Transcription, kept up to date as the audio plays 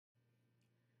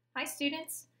Hi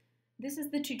students, this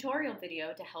is the tutorial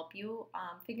video to help you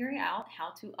figure out how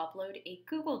to upload a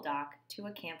Google Doc to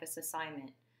a Canvas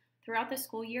assignment. Throughout the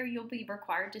school year, you'll be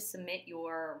required to submit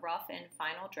your rough and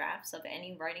final drafts of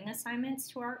any writing assignments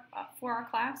to for our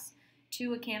class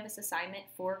to a Canvas assignment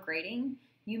for grading.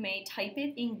 You may type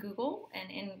it in Google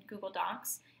and in Google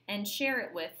Docs and share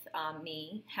it with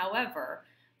me. However,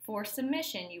 for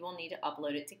submission, you will need to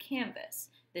upload it to Canvas.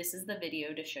 This is the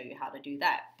video to show you how to do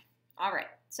that. All right,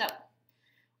 so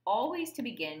always to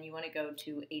begin, you want to go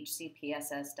to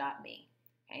hcpss.me,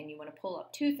 okay, and you want to pull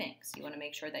up two things. You want to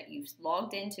make sure that you've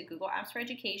logged into Google Apps for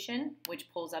Education,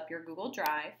 which pulls up your Google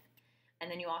Drive,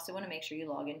 and then you also want to make sure you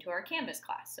log into our Canvas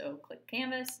class. So click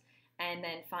Canvas, and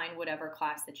then find whatever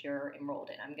class that you're enrolled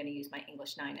in. I'm going to use my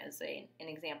English 9 as an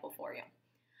example for you.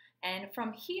 And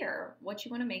from here, what you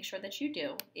want to make sure that you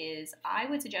do is, I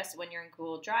would suggest when you're in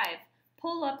Google Drive,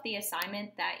 pull up the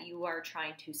assignment that you are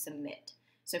trying to submit.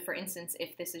 So for instance,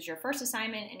 if this is your first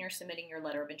assignment and you're submitting your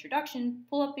letter of introduction,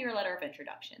 pull up your letter of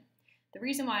introduction. The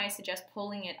reason why I suggest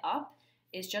pulling it up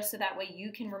is just so that way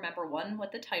you can remember, one,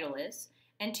 what the title is,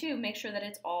 and two, make sure that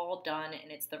it's all done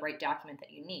and it's the right document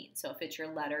that you need. So if it's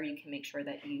your letter, you can make sure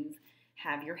that you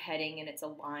have your heading and it's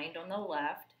aligned on the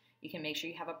left. You can make sure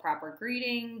you have a proper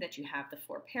greeting, that you have the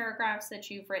 4 paragraphs that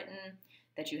you've written,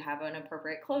 that you have an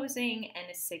appropriate closing,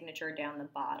 and a signature down the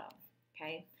bottom,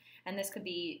 okay? And this could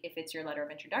be if it's your letter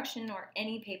of introduction or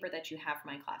any paper that you have for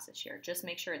my class this year. Just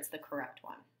make sure it's the correct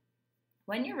one.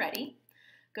 When you're ready,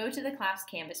 go to the class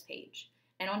Canvas page.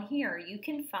 And on here, you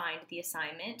can find the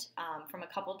assignment from a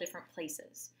couple different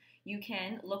places. You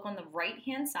can look on the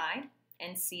right-hand side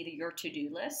and see your to-do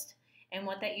list. And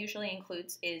what that usually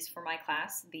includes is, for my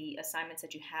class, the assignments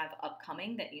that you have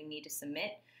upcoming that you need to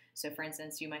submit. So for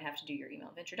instance, you might have to do your email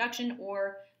of introduction,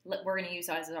 or we're going to use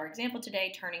as our example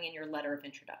today, turning in your letter of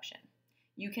introduction.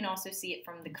 You can also see it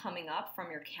from the coming up from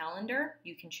your calendar.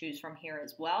 You can choose from here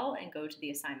as well and go to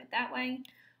the assignment that way.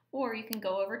 Or you can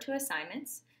go over to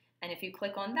assignments, and if you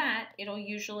click on that, it'll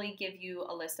usually give you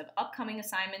a list of upcoming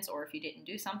assignments, or if you didn't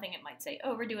do something, it might say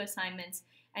overdue assignments,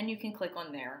 and you can click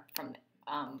on there on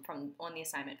the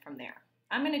assignment from there.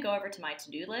 I'm going to go over to my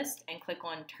to-do list and click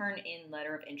on Turn in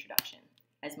Letter of Introduction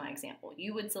as my example.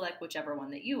 You would select whichever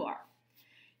one that you are.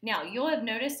 Now, you'll have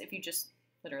noticed, if you just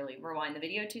literally rewind the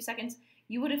video 2 seconds,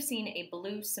 you would have seen a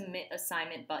blue Submit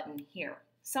Assignment button here.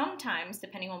 Sometimes,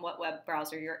 depending on what web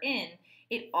browser you're in,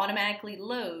 it automatically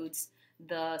loads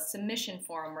the submission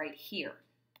form right here,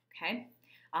 okay?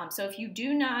 So if you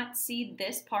do not see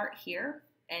this part here,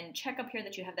 and check up here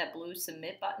that you have that blue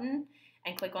Submit button,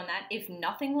 and click on that. If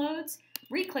nothing loads,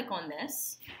 re-click on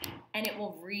this, and it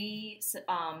will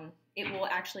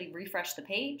actually refresh the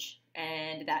page,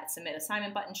 and that Submit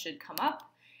Assignment button should come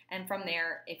up. And from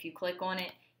there, if you click on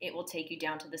it, it will take you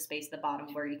down to the space at the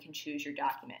bottom where you can choose your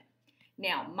document.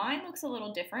 Now, mine looks a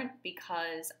little different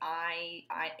because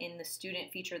in the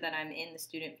student feature that I'm in, the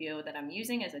student view that I'm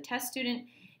using as a test student,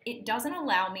 it doesn't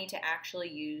allow me to actually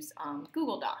use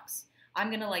Google Docs. I'm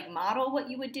going to model what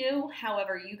you would do,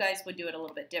 however, you guys would do it a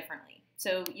little bit differently.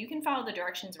 So you can follow the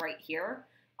directions right here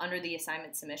under the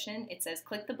assignment submission. It says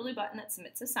click the blue button that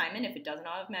submits assignment if it doesn't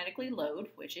automatically load,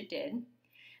 which it did.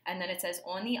 And then it says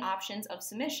on the options of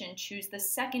submission, choose the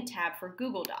second tab for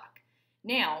Google Doc.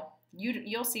 Now,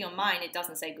 you'll see on mine it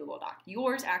doesn't say Google Doc.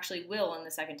 Yours actually will in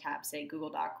the second tab say Google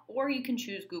Doc, or you can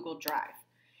choose Google Drive.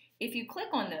 If you click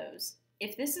on those,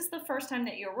 if this is the first time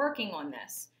that you're working on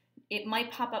this, it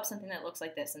might pop up something that looks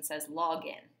like this and says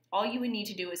login. All you would need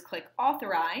to do is click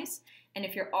authorize, and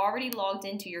if you're already logged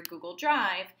into your Google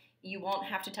Drive, you won't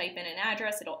have to type in an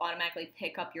address. It'll automatically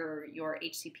pick up your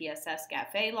HCPSS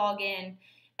Cafe login,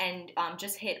 and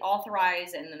just hit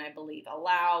authorize, and then I believe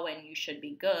allow, and you should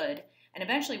be good. And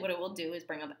eventually what it will do is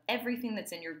bring up everything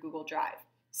that's in your Google Drive.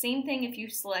 Same thing if you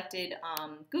selected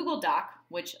Google Doc,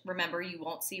 which remember you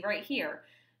won't see right here.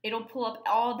 It'll pull up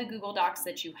all the Google Docs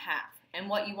that you have. And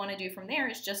what you want to do from there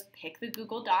is just pick the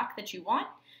Google Doc that you want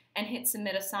and hit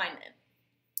Submit Assignment.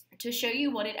 To show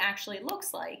you what it actually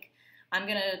looks like, I'm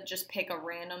going to just pick a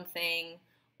random thing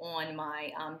on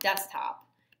my desktop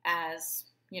as,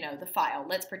 the file.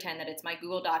 Let's pretend that it's my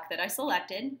Google Doc that I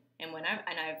selected, and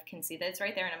I can see that it's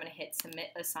right there, and I'm going to hit Submit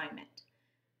Assignment.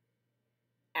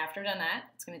 After I've done that,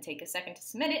 it's going to take a second to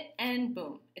submit it, and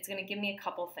boom, it's going to give me a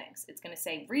couple things. It's going to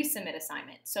say resubmit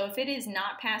assignment. So if it is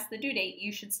not past the due date,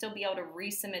 you should still be able to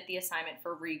resubmit the assignment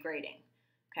for regrading.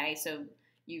 Okay, so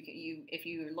if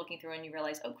you're looking through and you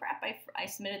realize, oh crap, I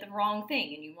submitted the wrong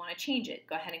thing, and you want to change it,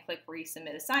 go ahead and click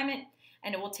resubmit assignment,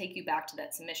 and it will take you back to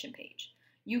that submission page.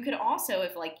 You could also,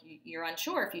 if you're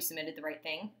unsure if you submitted the right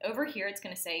thing, over here it's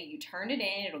going to say you turned it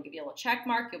in. It'll give you a little check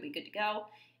mark. You'll be good to go.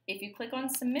 If you click on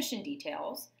submission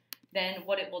details, then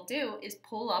what it will do is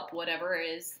pull up whatever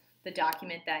is the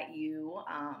document that you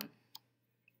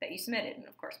submitted. And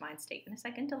of course, mine's taking a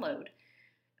second to load.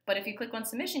 But if you click on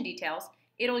submission details,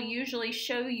 it'll usually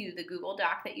show you the Google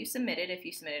Doc that you submitted. If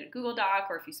you submitted a Google Doc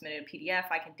or if you submitted a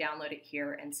PDF, I can download it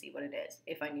here and see what it is.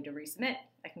 If I need to resubmit,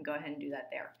 I can go ahead and do that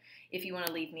there. If you want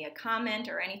to leave me a comment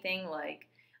or anything like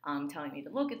telling me to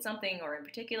look at something or in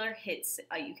particular,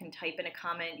 you can type in a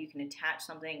comment, you can attach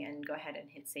something and go ahead and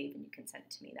hit save and you can send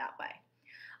it to me that way.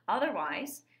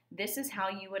 Otherwise, this is how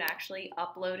you would actually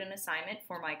upload an assignment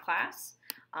for my class.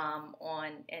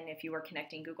 And if you are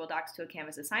connecting Google Docs to a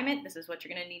Canvas assignment, this is what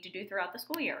you're going to need to do throughout the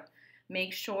school year.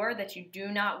 Make sure that you do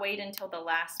not wait until the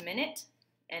last minute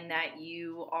and that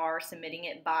you are submitting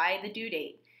it by the due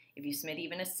date. If you submit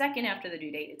even a second after the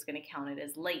due date, it's going to count it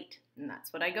as late, and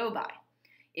that's what I go by.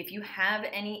 If you have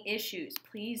any issues,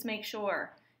 please make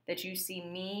sure that you see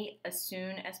me as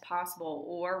soon as possible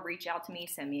or reach out to me,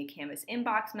 send me a Canvas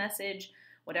inbox message,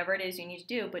 whatever it is you need to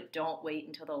do, but don't wait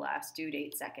until the last due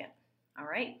date second. All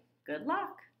right, good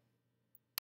luck.